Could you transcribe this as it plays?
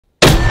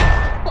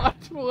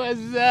What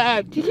was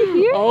that? Did you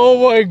hear?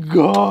 Oh my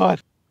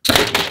god.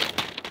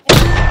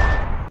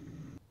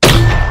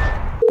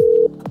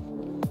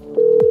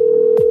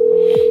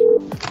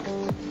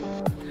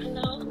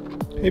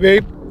 Hey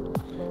babe,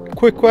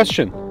 quick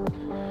question.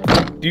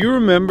 Do you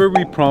remember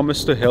we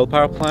promised to help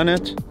our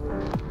planet?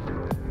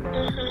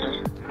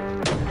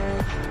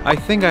 I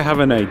think I have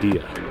an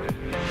idea.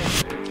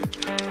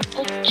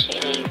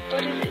 Okay,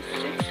 but it is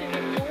 6 in the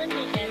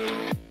morning and...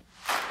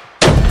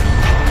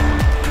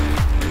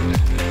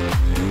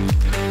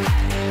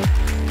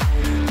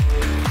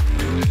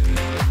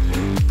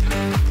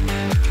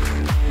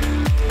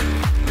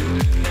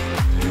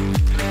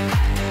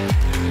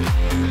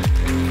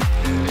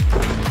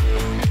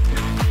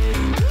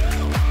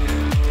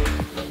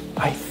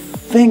 I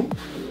think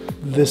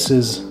this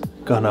is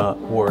gonna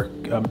work.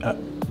 I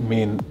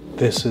mean,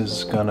 this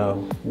is gonna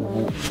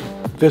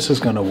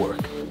work.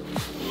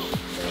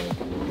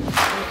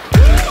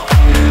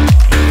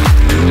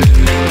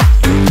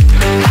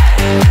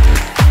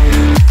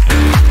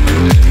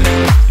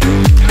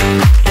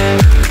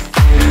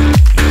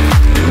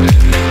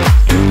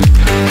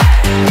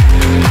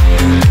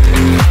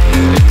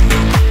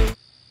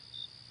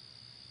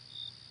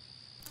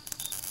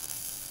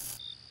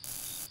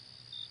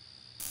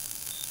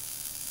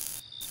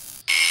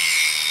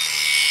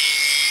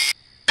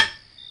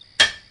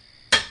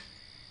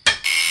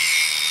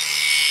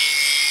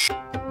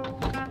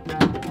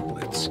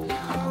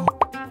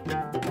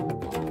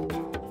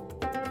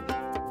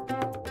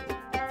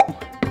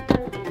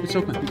 It's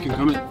open, you can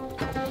come in.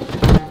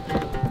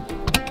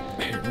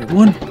 Hey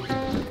everyone.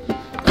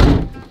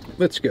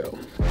 Let's go.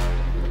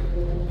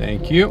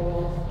 Thank you.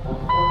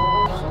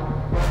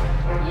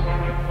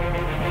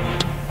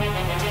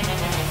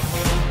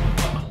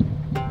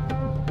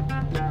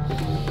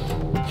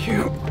 Thank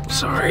you.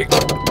 Sorry.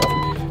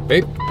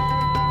 Babe,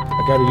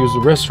 I gotta use the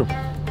restroom.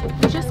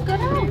 You just got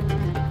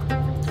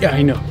out. Yeah,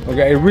 I know.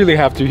 Okay, I really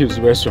have to use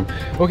the restroom.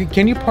 Okay,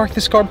 can you park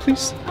this car,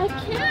 please? I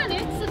can,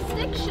 it's a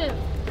stick shift.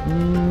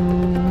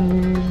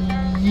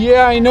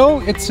 Yeah, I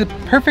know. It's a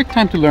perfect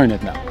time to learn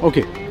it now.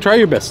 Okay, try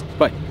your best.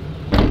 Bye.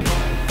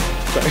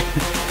 Sorry.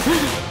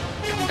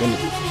 I'm gonna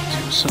do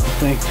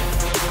something.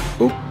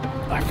 Oh,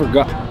 I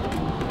forgot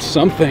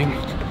something.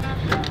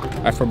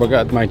 I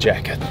forgot my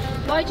jacket.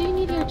 Why do you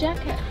need your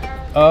jacket?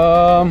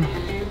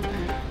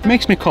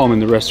 Makes me calm in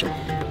the restroom.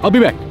 I'll be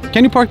back.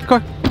 Can you park the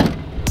car?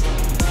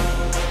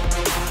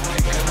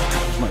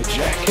 My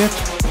jacket.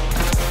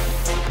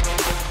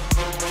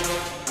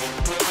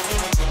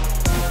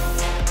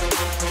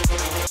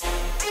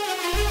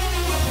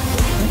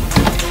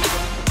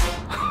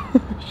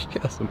 She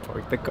hasn't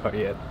parked the car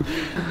yet.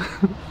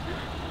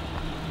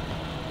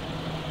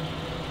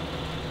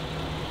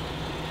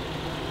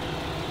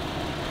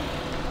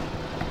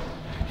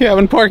 You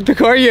haven't parked the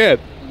car yet.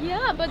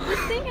 Yeah, but this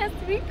thing has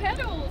 3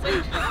 pedals.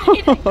 I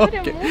tried. I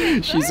couldn't move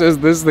it. She says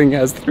this thing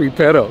has 3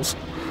 pedals.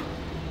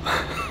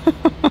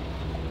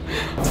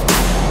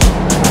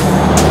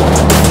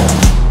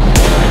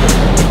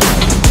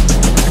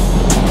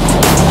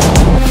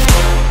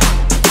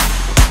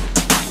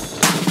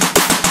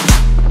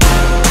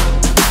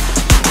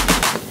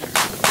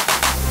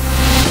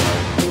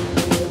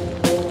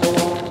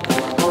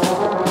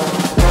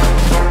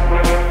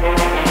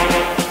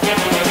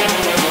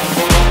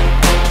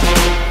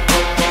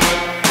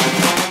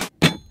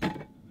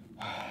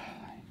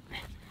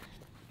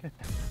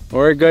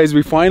 Alright guys,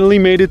 we finally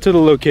made it to the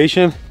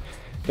location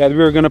that we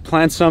were gonna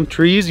plant some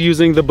trees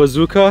using the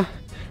Bazooka.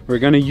 We're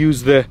gonna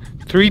use the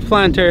tree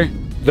planter,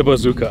 the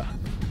Bazooka.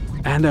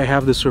 And I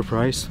have the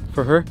surprise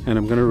for her and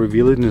I'm gonna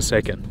reveal it in a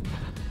second.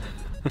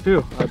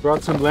 I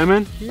brought some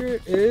lemon. Here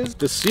is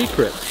the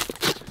secret.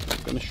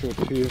 I'm gonna show it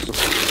to you.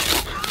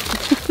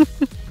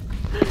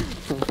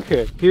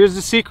 Okay, here's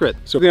the secret.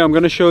 So I'm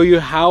gonna show you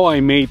how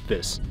I made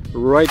this.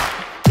 Right.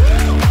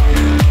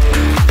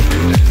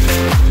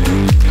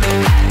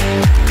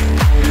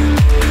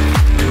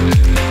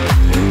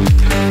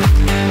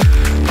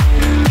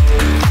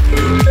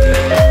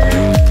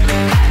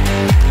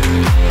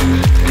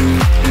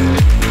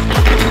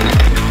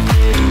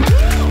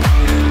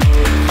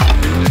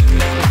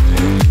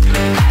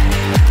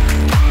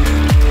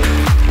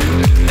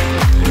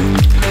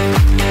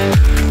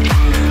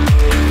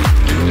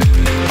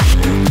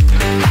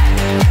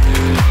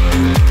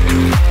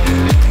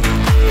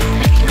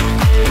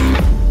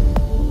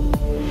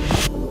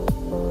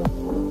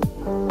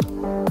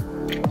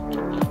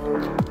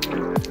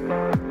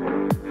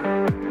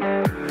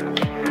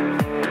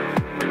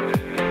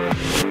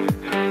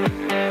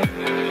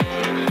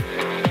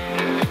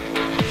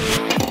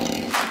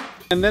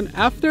 And then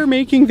after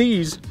making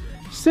these,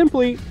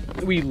 simply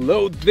we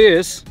load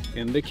this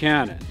in the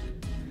Canon.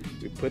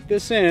 We put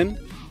this in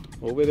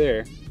over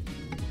there.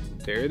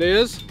 There it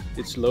is.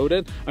 It's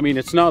loaded. I mean,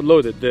 it's not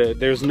loaded.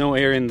 There's no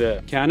air in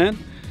the Canon.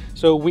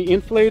 So we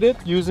inflate it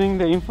using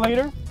the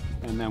inflator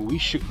and then we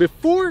shoot.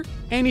 Before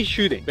any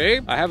shooting,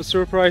 babe, I have a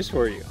surprise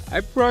for you.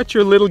 I brought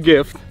your little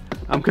gift.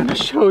 I'm gonna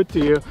show it to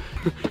you.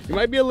 You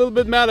might be a little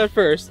bit mad at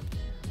first,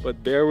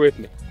 but bear with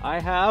me. I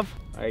have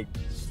I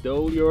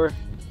stole your...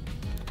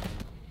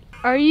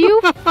 Are you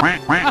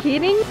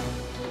kidding?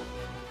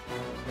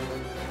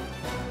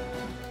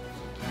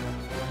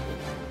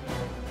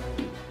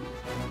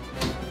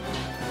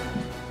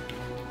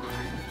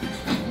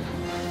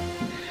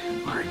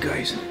 Alright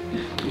guys,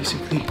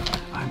 basically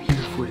I'm here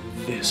for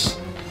this.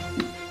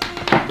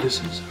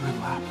 This is her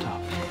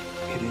laptop.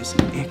 It is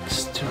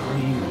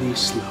extremely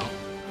slow.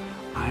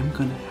 I'm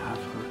gonna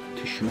have her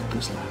to shoot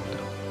this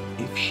laptop.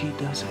 If she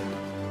doesn't,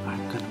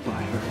 I'm gonna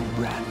buy her a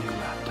brand new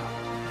laptop.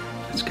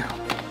 Let's go.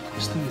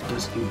 This thing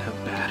doesn't even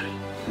have battery.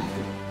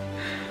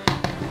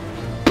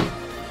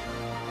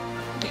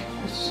 Okay,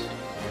 let's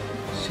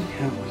see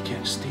how we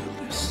can steal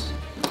this.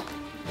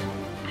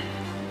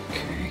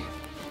 Okay.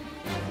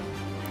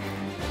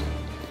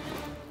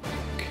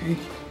 Okay.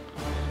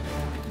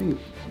 I think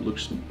it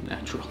looks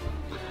natural.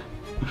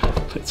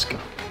 Let's go.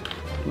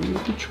 Do I need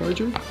the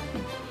charger?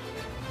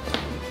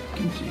 I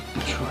can take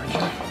the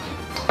charger.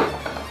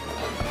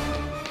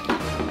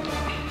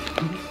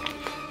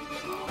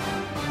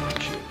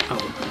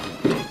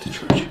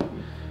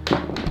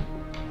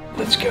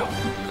 Let's go.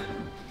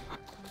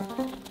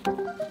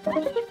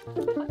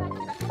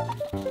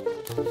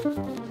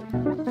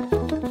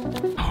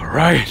 All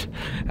right,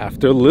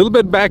 after a little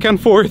bit back and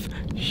forth,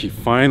 she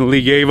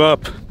finally gave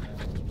up.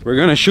 We're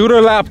gonna shoot her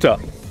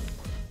laptop.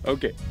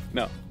 Okay,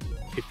 now,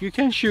 if you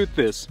can shoot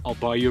this, I'll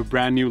buy you a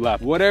brand new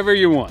laptop, whatever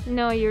you want.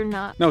 No, you're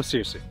not. No,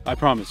 seriously, I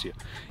promise you.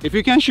 If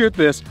you can shoot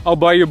this, I'll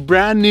buy you a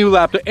brand new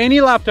laptop,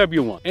 any laptop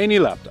you want, any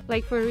laptop.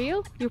 Like for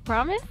real? You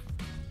promise?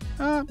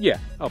 Yeah,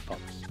 I'll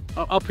promise.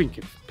 I'll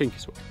pinky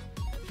swear.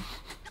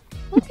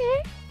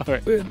 Okay. All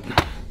right.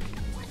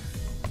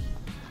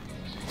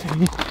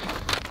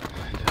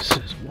 This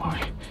is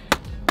why.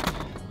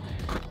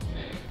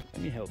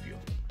 Let me help you.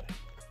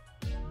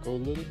 Go a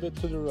little bit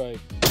to the right.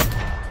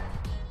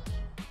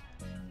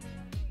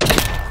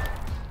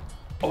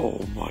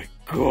 Oh my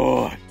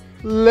God.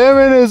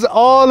 Lemon is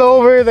all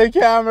over the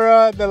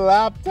camera, the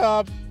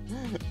laptop.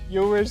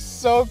 You were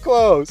so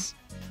close.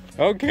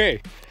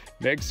 Okay,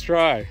 next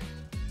try.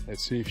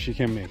 Let's see if she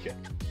can make it.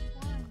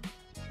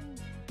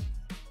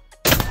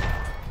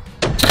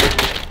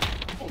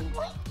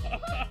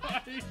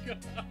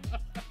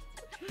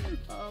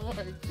 Oh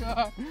my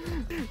God.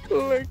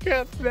 Look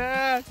at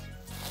that.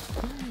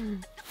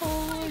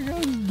 Oh my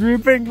God,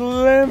 dripping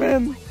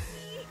lemon.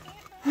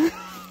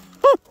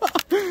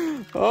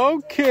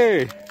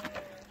 Okay,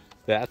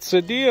 that's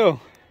a deal.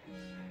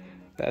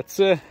 That's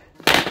a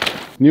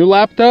new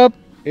laptop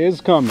is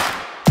coming.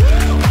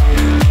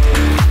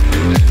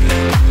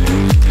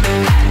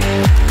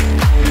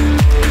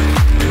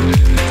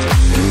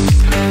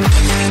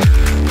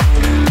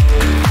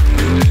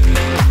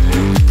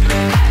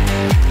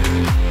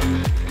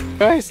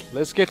 Guys,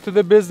 let's get to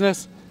the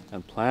business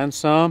and plant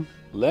some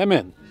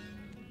lemon.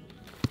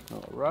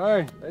 All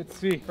right, let's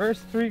see.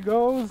 First 3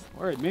 goes.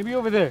 All right, maybe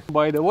over there.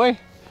 By the way,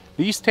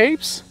 these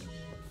tapes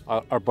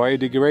are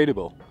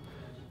biodegradable.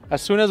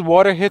 As soon as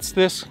water hits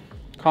this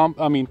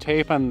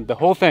tape and the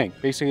whole thing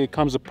basically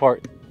comes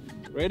apart.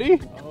 Ready?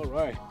 All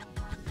right,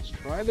 let's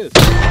try this.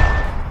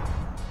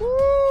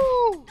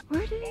 Woo!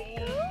 Where did it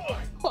go?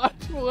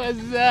 What was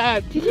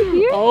that? Did you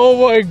hear?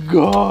 Oh my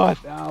God,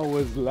 that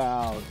was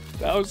loud.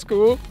 That was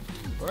cool.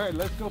 All right,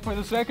 let's go for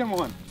the second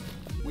one.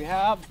 We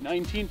have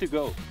 19 to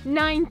go.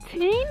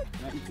 19?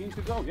 19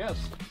 to go, yes.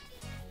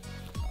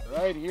 All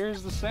right,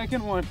 here's the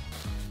second one.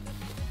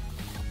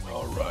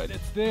 All right,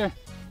 it's there.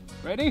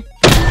 Ready?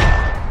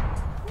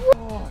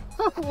 Oh,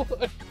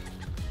 what?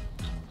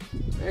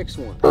 Next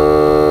one.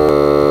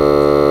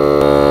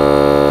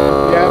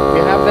 Yeah, we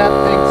have that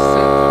thing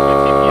set to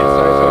 50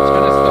 psi, so it's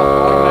gonna stop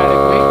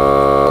automatically.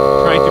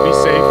 Trying to be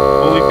safe,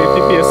 only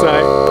 50 psi.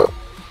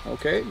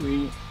 Okay, we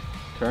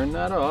turn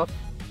that off.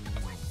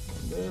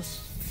 This.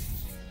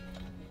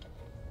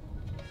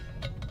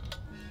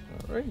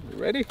 All right, you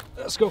ready?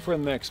 Let's go for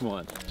the next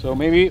one. So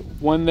maybe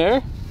one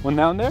there, one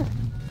down there.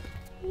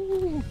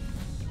 Ooh.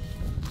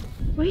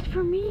 Wait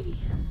for me.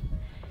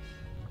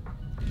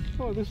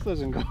 Oh, this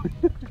doesn't go.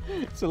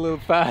 It's a little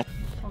fat.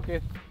 Okay.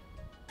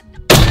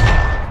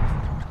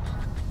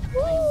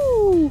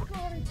 Woo!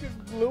 God, it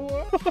just blew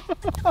up.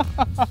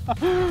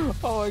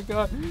 Oh my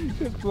God, it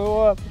just blew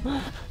up.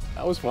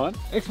 That was fun.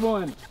 Next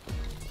one.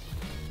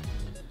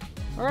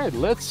 All right,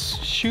 let's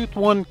shoot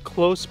one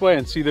close by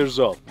and see the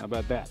result. How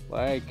about that?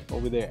 Like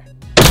over there.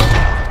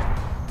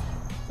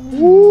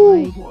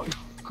 Oh my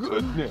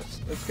goodness.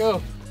 Let's go.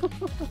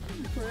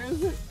 Where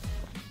is it?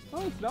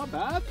 Oh, it's not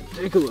bad.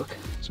 Take a look.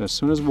 So as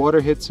soon as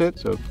water hits it,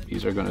 so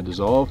these are gonna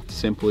dissolve.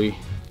 Simply,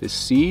 this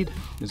seed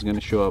is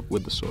gonna show up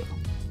with the soil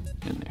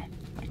in there.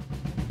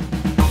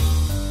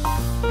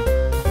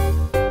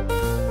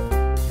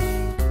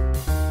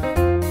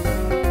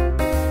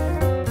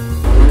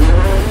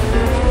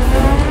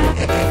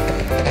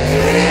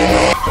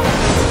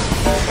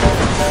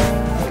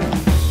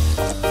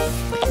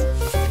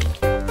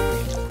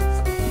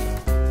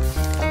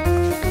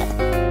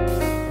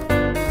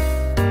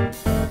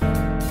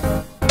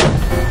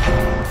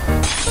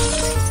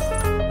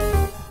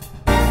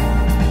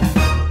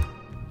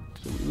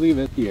 leave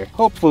it here.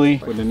 Hopefully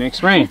for the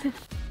next rain.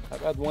 How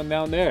about one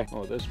down there?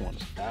 Oh, this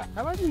one's bad.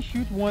 How about we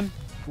shoot one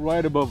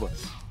right above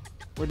us?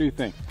 What do you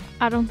think?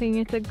 I don't think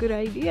it's a good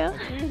idea.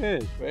 Okay, it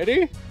is.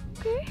 Ready?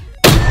 Okay.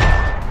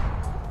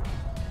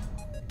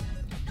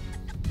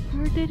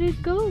 Where did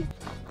it go?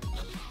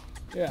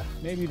 Yeah,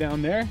 maybe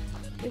down there.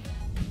 Okay.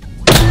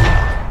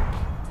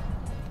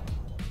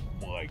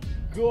 My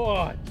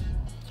God!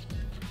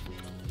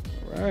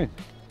 All right.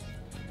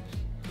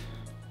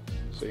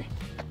 See,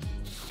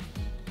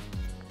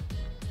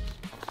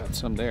 got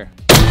some there.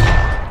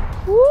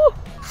 Woo!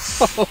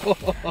 That's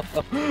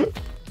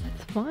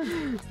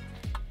fun.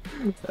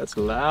 That's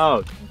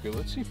loud. Okay,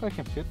 let's see if I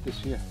can fit this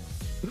here.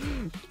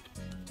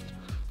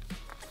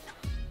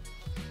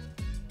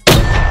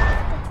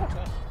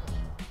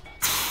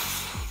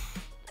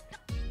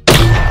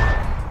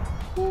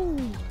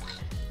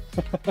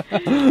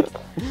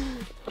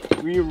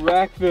 We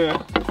racked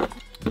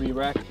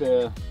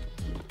the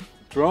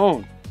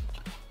drone.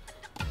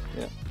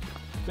 Yeah,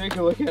 take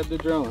a look at the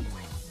drone.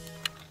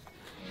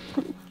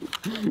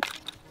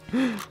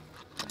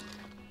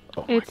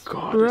 Oh, it's my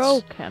God,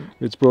 broken.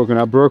 It's broken.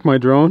 I broke my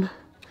drone.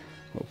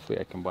 Hopefully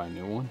I can buy a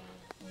new one.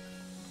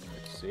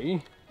 Let's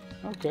see.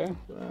 Okay,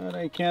 but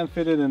I can't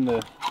fit it in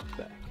the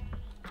back.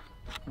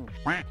 Oh,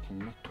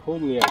 I'm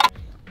totally out.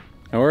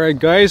 Alright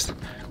guys,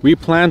 we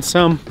planted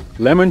some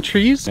lemon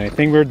trees. I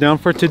think we're done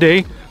for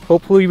today.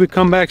 Hopefully we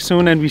come back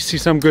soon and we see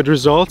some good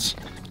results.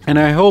 And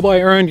I hope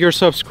I earned your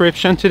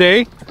subscription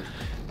today.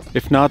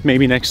 If not,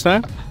 maybe next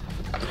time.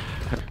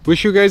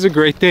 Wish you guys a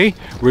great day.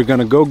 We're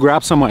gonna go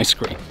grab some ice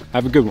cream.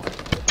 Have a good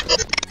one.